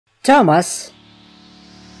Thomas,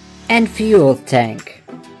 and fuel tank.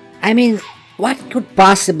 I mean, what could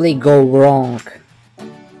possibly go wrong?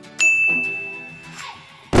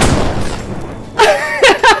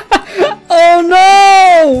 Oh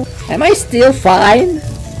no! Am I still fine?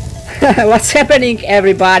 What's happening,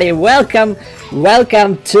 everybody? Welcome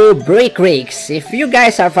to Brick Rigs. If you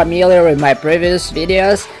guys are familiar with my previous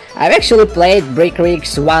videos, I've actually played Brick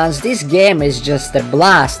Rigs once. This game is just a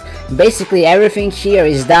blast. Basically everything here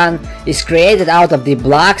is created out of the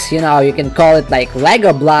blocks, you know, you can call it like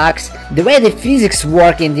Lego blocks. The way the physics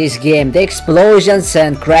work in this game, the explosions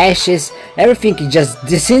and crashes, everything just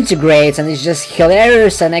disintegrates, and it's just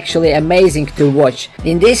hilarious and actually amazing to watch.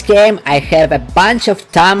 In this game I have a bunch of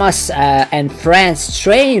Thomas and friends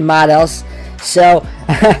training models. So,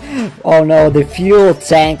 oh no, the fuel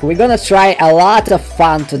tank. We're gonna try a lot of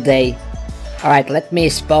fun today. Alright, let me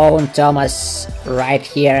spawn Thomas right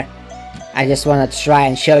here. I just wanna try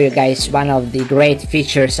and show you guys one of the great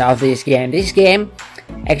features of this game. This game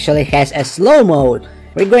actually has a slow mode.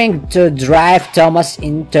 We're going to drive Thomas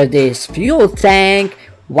into this fuel tank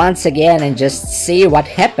once again and just see what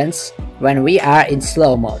happens when we are in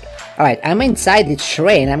slow mode. Alright, I'm inside the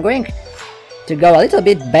train. I'm going to go a little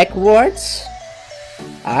bit backwards.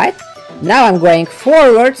 Alright, now I'm going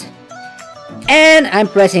forward and I'm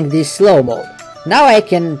pressing this slow mode. Now I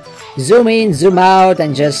can zoom in, zoom out,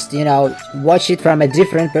 and just, you know, watch it from a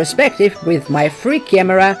different perspective with my free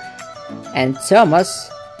camera. And Thomas,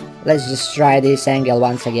 let's just try this angle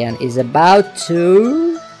once again, is about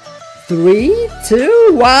to 3, 2,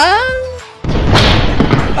 1.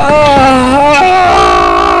 Oh!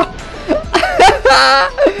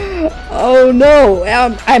 Oh no,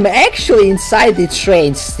 I'm actually inside the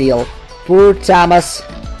train still. Poor Thomas.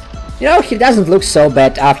 You know, he doesn't look so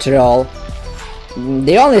bad after all.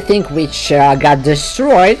 The only thing which got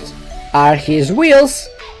destroyed are his wheels,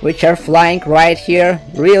 which are flying right here,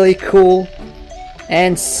 really cool.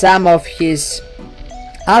 And some of his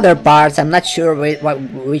other parts, I'm not sure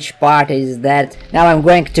which part is that. Now I'm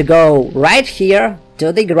going to go right here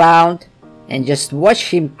to the ground and just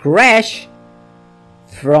watch him crash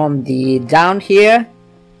from the down here.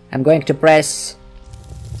 I'm going to press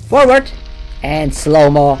forward and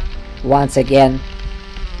slow-mo once again.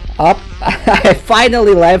 Up. I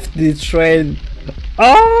finally left the train.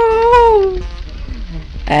 Oh!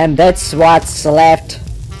 And that's what's left.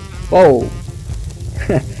 Oh.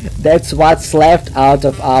 That's what's left out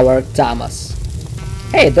of our Thomas.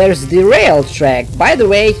 Hey, there's the rail track. By the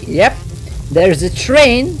way, yep, there's a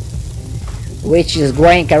train which is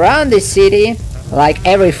going around the city like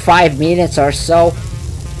every 5 minutes or so.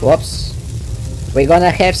 Whoops. We're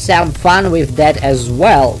gonna have some fun with that as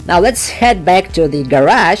well. Now let's head back to the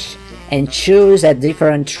garage and choose a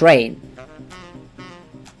different train.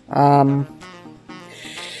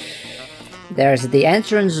 There's the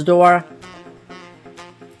entrance door.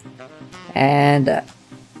 And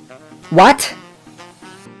what?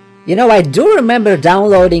 You know, I do remember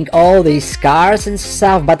downloading all these cars and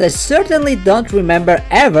stuff, but I certainly don't remember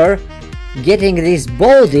ever getting this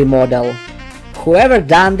Baldy model. Whoever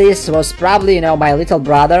done this was probably, you know, my little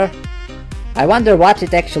brother. I wonder what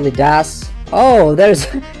it actually does. Oh, there's...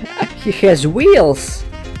 he has wheels.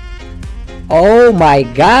 Oh my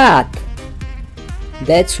god.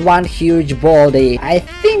 That's one huge Baldy. I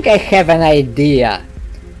think I have an idea.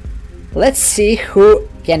 Let's see who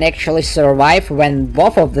can actually survive when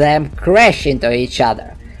both of them crash into each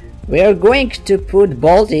other. We are going to put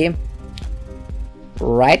Baldy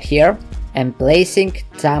right here and placing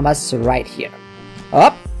Thomas right here.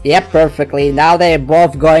 Oh, yeah, perfectly. Now they're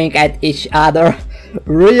both going at each other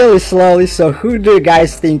really slowly. So who do you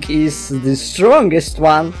guys think is the strongest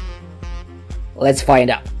one? Let's find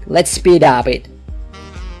out. Let's speed up it.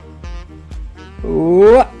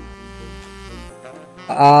 Ooh.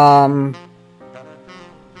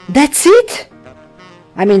 That's it?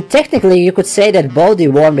 I mean, technically you could say that Baldy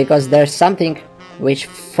won because there's something which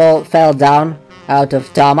fell down out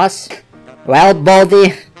of Thomas. Well,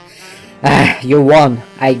 Baldy, you won,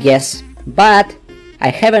 I guess. But I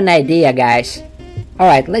have an idea, guys.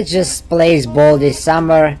 Alright, let's just place Baldy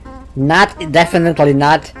somewhere, definitely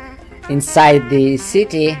not inside the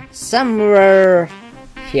city, somewhere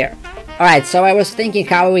here. Alright, so I was thinking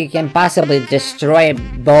how we can possibly destroy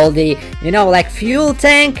Baldy, you know, like fuel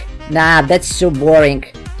tank? Nah, that's too boring.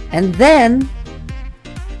 And then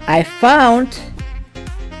I found...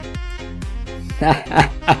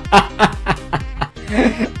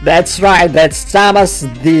 That's right, that's Thomas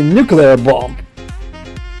the nuclear bomb.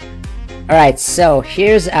 Alright, so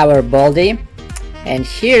here's our Baldy, and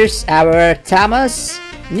here's our Thomas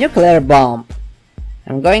nuclear bomb.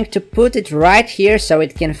 I'm going to put it right here so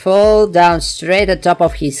it can fall down straight on top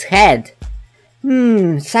of his head.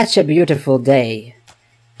 Such a beautiful day.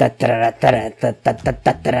 Oh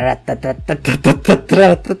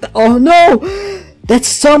no!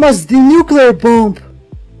 That's Thomas the nuclear bomb!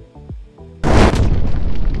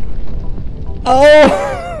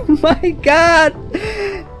 Oh my god!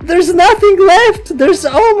 There's nothing left! There's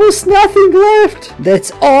almost nothing left!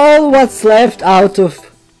 That's all what's left out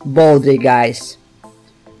of Baldi, guys.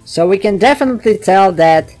 So we can definitely tell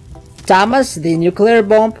that Thomas the nuclear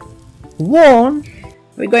bomb won.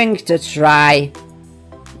 We're going to try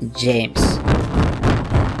James.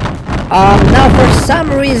 Now for some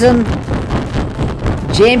reason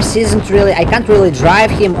James isn't really, I can't really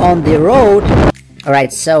drive him on the road.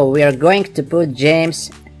 Alright, so we are going to put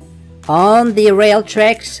James on the rail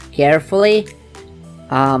tracks carefully,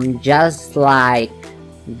 just like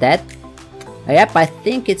that. Yep, I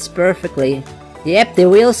think it's perfectly. Yep, the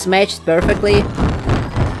wheels matched perfectly.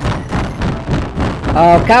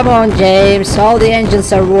 Oh, come on, James, all the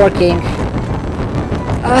engines are working.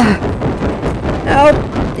 No,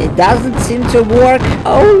 it doesn't seem to work.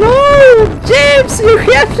 Oh no, James, you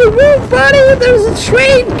have to move, buddy, there's a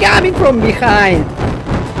train coming from behind.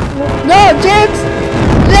 No, James!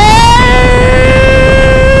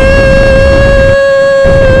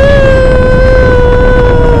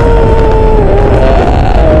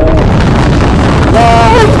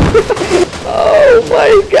 Oh my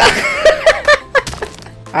god!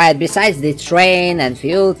 Alright, besides the train and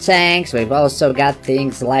fuel tanks, we've also got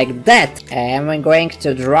things like that. And we're going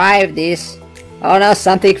to drive this. Oh no,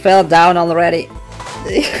 something fell down already.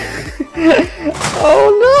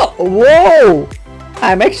 Oh no! Whoa!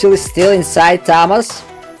 I'm actually still inside Thomas.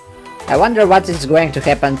 I wonder what is going to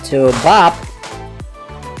happen to Bob,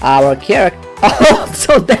 our character. Oh,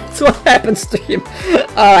 so that's what happens to him.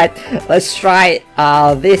 Alright, let's try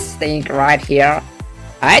this thing right here.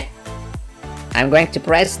 Alright. I'm going to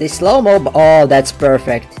press the slow-mo. Oh, that's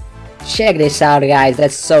perfect. Check this out, guys.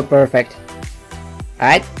 That's so perfect.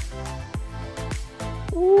 Alright.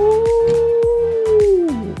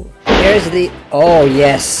 Here's the... Oh,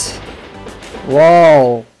 yes.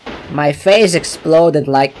 Whoa. My face exploded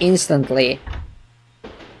like instantly.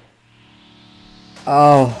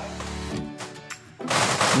 Oh.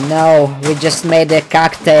 No, we just made a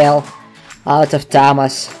cocktail out of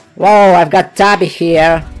Thomas. Whoa, I've got Tabby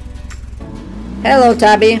here. Hello,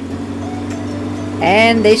 Tabby.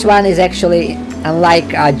 And this one is actually, unlike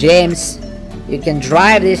James, you can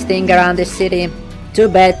drive this thing around the city. Too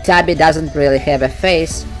bad Tabby doesn't really have a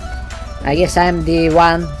face. I guess I'm the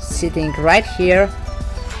one sitting right here.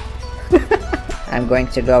 I'm going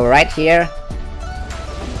to go right here.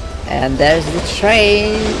 And there's the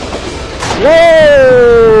train.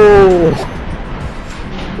 Whoa!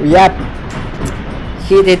 Yep.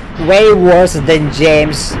 He did way worse than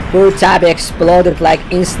James. Poor Tabby exploded like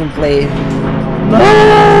instantly.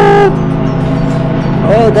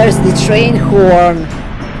 Oh, there's the train horn.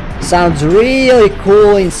 Sounds really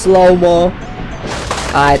cool in slow-mo.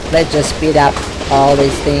 Alright, let's just speed up all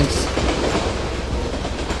these things.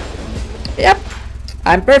 Yep,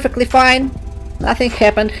 I'm perfectly fine. Nothing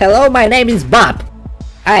happened. Hello, my name is Bob.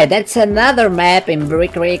 Alright, that's another map in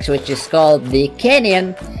Brick Creeks, which is called the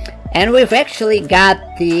Canyon. And we've actually got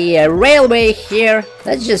the railway here.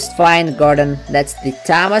 Let's just find Gordon. That's the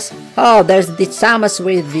Thomas. Oh, there's the Thomas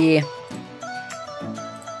with the...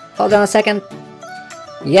 Hold on a second.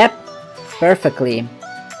 Yep, perfectly.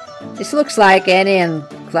 This looks like Annie and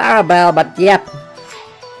Clarabelle, but yep.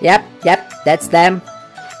 Yep, that's them.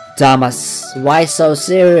 Thomas, why so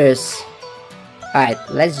serious? Alright,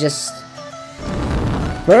 let's just...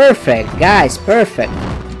 Perfect, guys, perfect.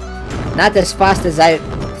 Not as fast as I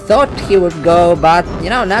thought he would go, but, you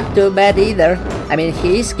know, not too bad either. I mean,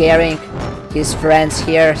 he is carrying his friends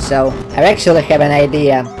here, so... I actually have an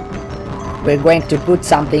idea. We're going to put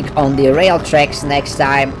something on the rail tracks next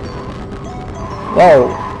time. Whoa.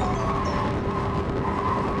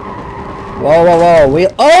 Whoa.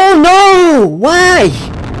 Oh no! Why?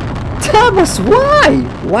 Thomas, why?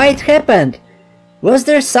 Why it happened? Was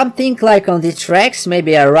there something like on the tracks?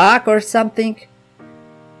 Maybe a rock or something?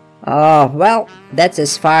 Oh, well, that's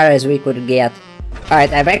as far as we could get.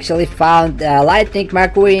 Alright, I've actually found Lightning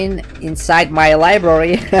McQueen inside my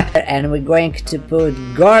library. And we're going to put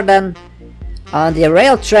Gordon on the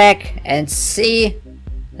rail track and see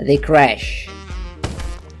the crash.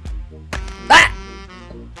 Ah!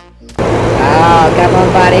 Oh, come on,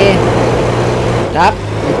 buddy. Nope,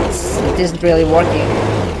 it isn't really working.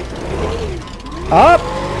 Oh,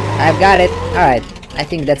 I've got it. Alright, I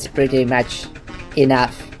think that's pretty much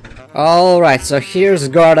enough. Alright, so here's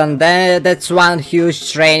Gordon. That's one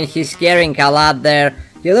huge train. He's carrying a lot there.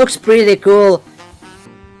 He looks pretty cool.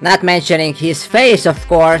 Not mentioning his face, of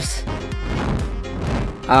course.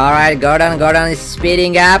 Alright, Gordon is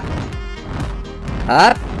speeding up.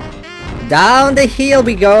 Up. Down the hill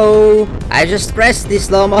we go. I just pressed the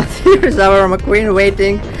slow-mo. Here's our McQueen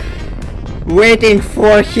waiting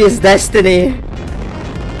for his destiny.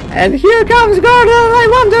 And here comes Gordon. I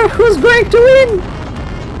wonder who's going to win.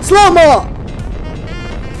 Slow-mo.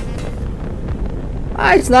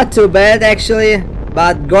 It's not too bad actually,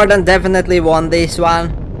 but Gordon definitely won this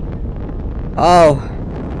one. Oh,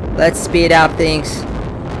 let's speed up things.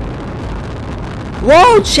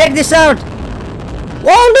 Whoa, check this out.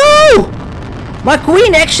 Whoa, no!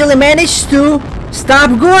 McQueen actually managed to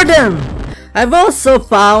stop Gordon. I've also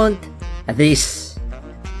found this.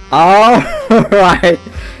 Alright.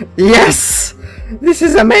 Yes! This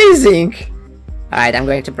is amazing. Alright, I'm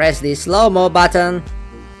going to press the slow-mo button.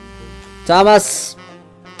 Thomas,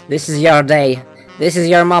 this is your day. This is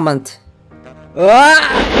your moment.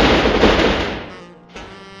 Ah!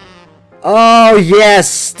 Oh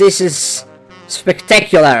yes, this is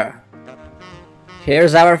spectacular.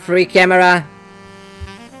 Here's our free camera.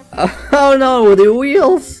 Oh no, the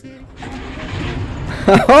wheels!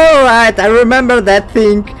 Alright, I remember that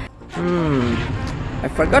thing. I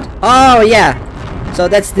forgot. Oh yeah, so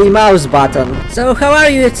that's the mouse button. So how are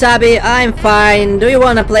you, Tabby? I'm fine. Do you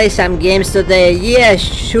wanna play some games today? Yeah,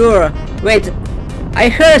 sure. Wait, I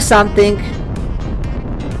heard something.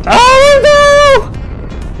 Oh no!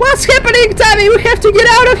 What's happening, Tabby? We have to get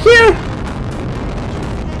out of here!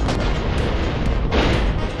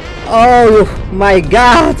 Oh my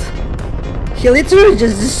god! He literally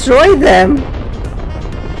just destroyed them!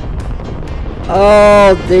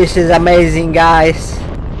 Oh, this is amazing, guys!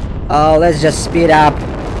 Oh, let's just speed up.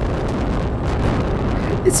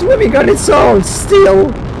 It's moving on its own still!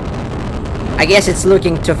 I guess it's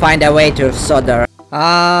looking to find a way to solder.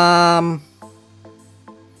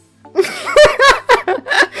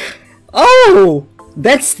 Oh!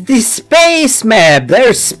 That's the space map!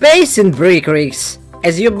 There's space in Brick Rigs!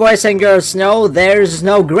 As you boys and girls know, there's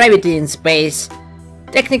no gravity in space.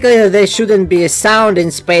 Technically, there shouldn't be sound in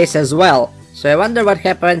space as well. So I wonder what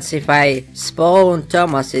happens if I spawn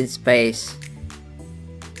Thomas in space.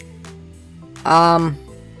 You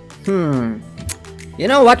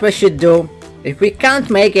know what we should do? If we can't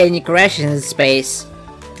make any crashes in space,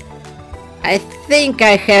 I think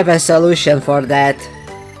I have a solution for that.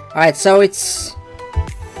 Alright, so it's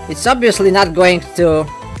obviously not going to...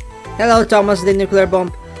 Hello, Thomas, the nuclear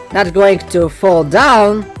bomb. Not going to fall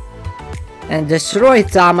down and destroy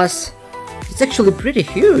Thomas. It's actually pretty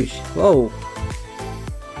huge. Whoa.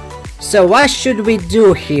 So what should we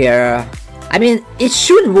do here? I mean, it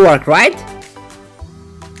should work, right?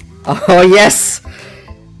 Oh yes!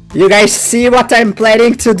 You guys see what I'm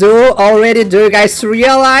planning to do already? Do you guys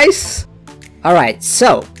realize? Alright,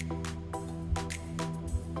 so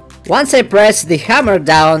once I press the hammer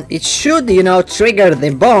down, it should, you know, trigger the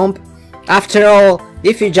bomb. After all,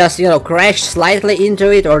 if you just, you know, crash slightly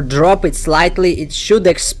into it or drop it slightly, it should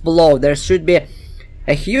explode. There should be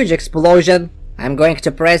a huge explosion. I'm going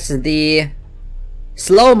to press the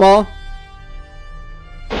slow-mo.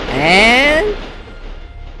 And...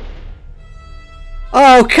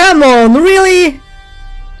 oh, come on, really?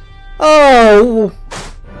 Oh!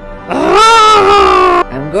 Ah!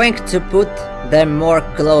 I'm going to put them more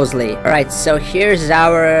closely. Alright, so here's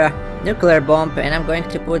our nuclear bomb, and I'm going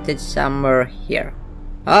to put it somewhere here.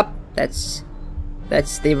 Up, that's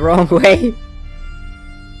the wrong way.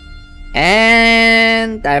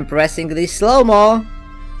 And I'm pressing the slow-mo.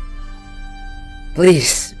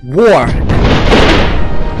 Please, work!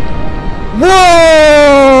 Whoa!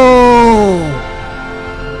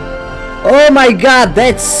 Oh my god,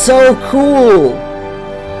 that's so cool!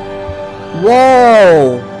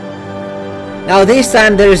 Whoa! Now this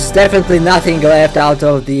time there's definitely nothing left out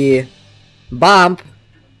of the bomb.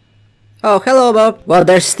 Oh, hello, Bob. Well,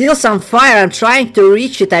 there's still some fire. I'm trying to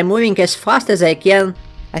reach it. I'm moving as fast as I can.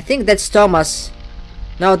 I think that's Thomas.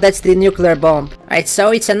 No, that's the nuclear bomb. Right,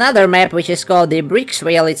 so it's another map which is called the Bricks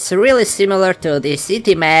Wheel. It's really similar to the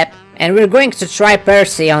city map. And we're going to try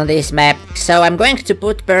Percy on this map. So I'm going to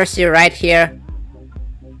put Percy right here.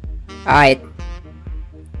 Alright.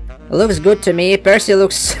 Looks good to me. Percy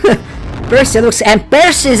looks... and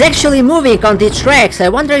Percy is actually moving on the tracks. I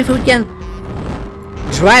wonder if we can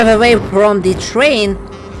drive away from the train.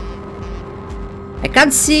 I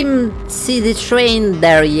can't see the train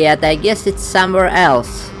there yet. I guess it's somewhere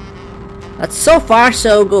else. But so far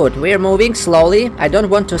so good. We're moving slowly. I don't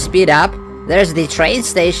want to speed up. There's the train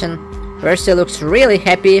station. Percy looks really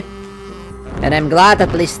happy. And I'm glad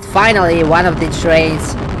at least finally one of the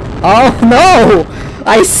trains... Oh no!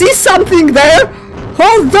 I see something there!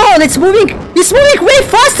 Hold on, it's moving way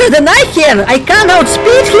faster than I can! I can't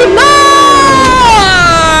outspeed him! No!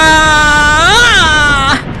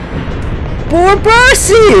 Poor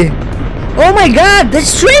Percy! Oh my god,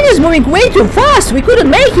 this train is moving way too fast! We couldn't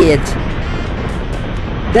make it!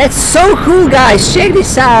 That's so cool, guys! Check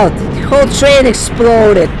this out! The whole train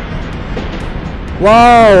exploded!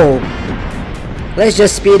 Whoa! Let's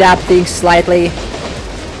just speed up things slightly.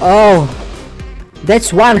 Oh!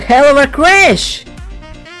 That's one hell of a crash!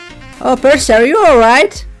 Oh, Percy, are you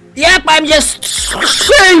alright? Yep, I'm just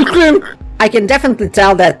shaking! I can definitely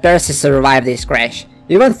tell that Percy survived this crash.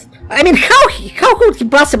 Even I mean, how could he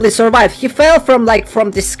possibly survive? He fell from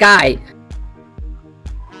the sky.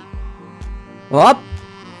 Whoop!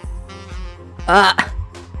 No,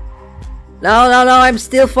 I'm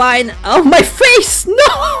still fine. Oh, my face!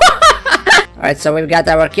 No! Alright, so we've got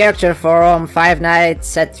our character from Five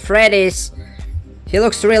Nights at Freddy's. He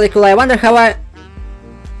looks really cool. I wonder how I...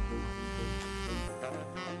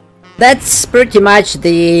 That's pretty much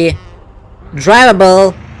the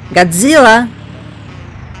drivable Godzilla.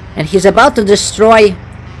 And he's about to destroy...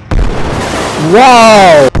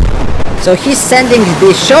 Whoa! So he's sending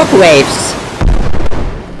the shockwaves.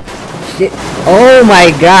 Oh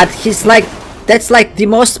my god, he's like... That's like the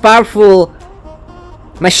most powerful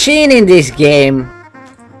machine in this game.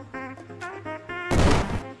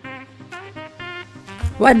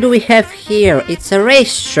 What do we have here? It's a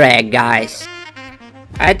racetrack, guys.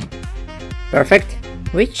 Right? Perfect.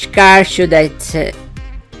 Which car should I take?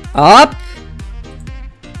 Up!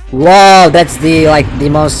 Whoa, that's the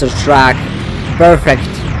monster truck. Perfect.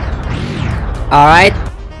 Alright.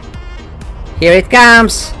 Here it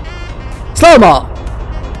comes. Slow-mo!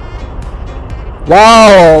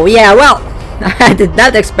 Whoa, yeah, well, I did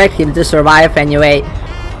not expect him to survive anyway.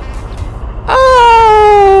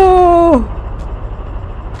 Oh!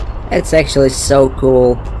 It's actually so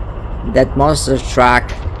cool. That monster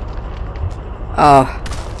truck. Oh.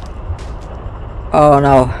 Oh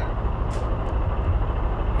no.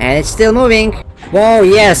 And it's still moving. Whoa,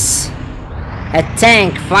 yes! A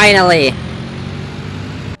tank, finally!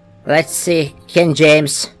 Let's see, can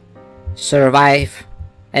James survive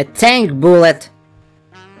a tank bullet?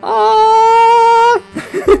 Oh!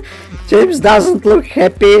 James doesn't look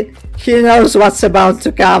happy. He knows what's about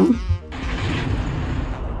to come.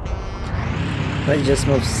 Let's just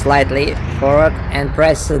move slightly forward and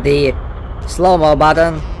press the slow-mo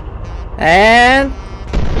button. And...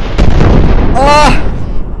 Oh!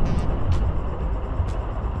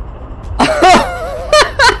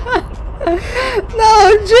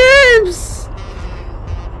 No, James!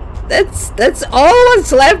 That's all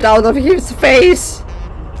what's left out of his face.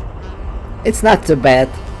 It's not too bad.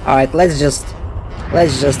 Alright, let's just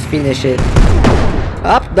finish it.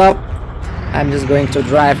 Up, nope. I'm just going to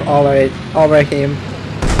drive over him.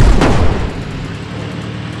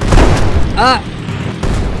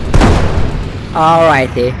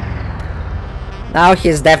 Alrighty. Now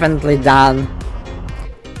he's definitely done.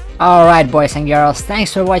 Alright, boys and girls,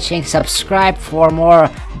 thanks for watching. Subscribe for more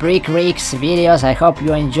Brick Rigs videos. I hope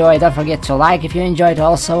you enjoyed. Don't forget to like if you enjoyed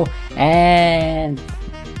also. And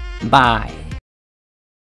bye.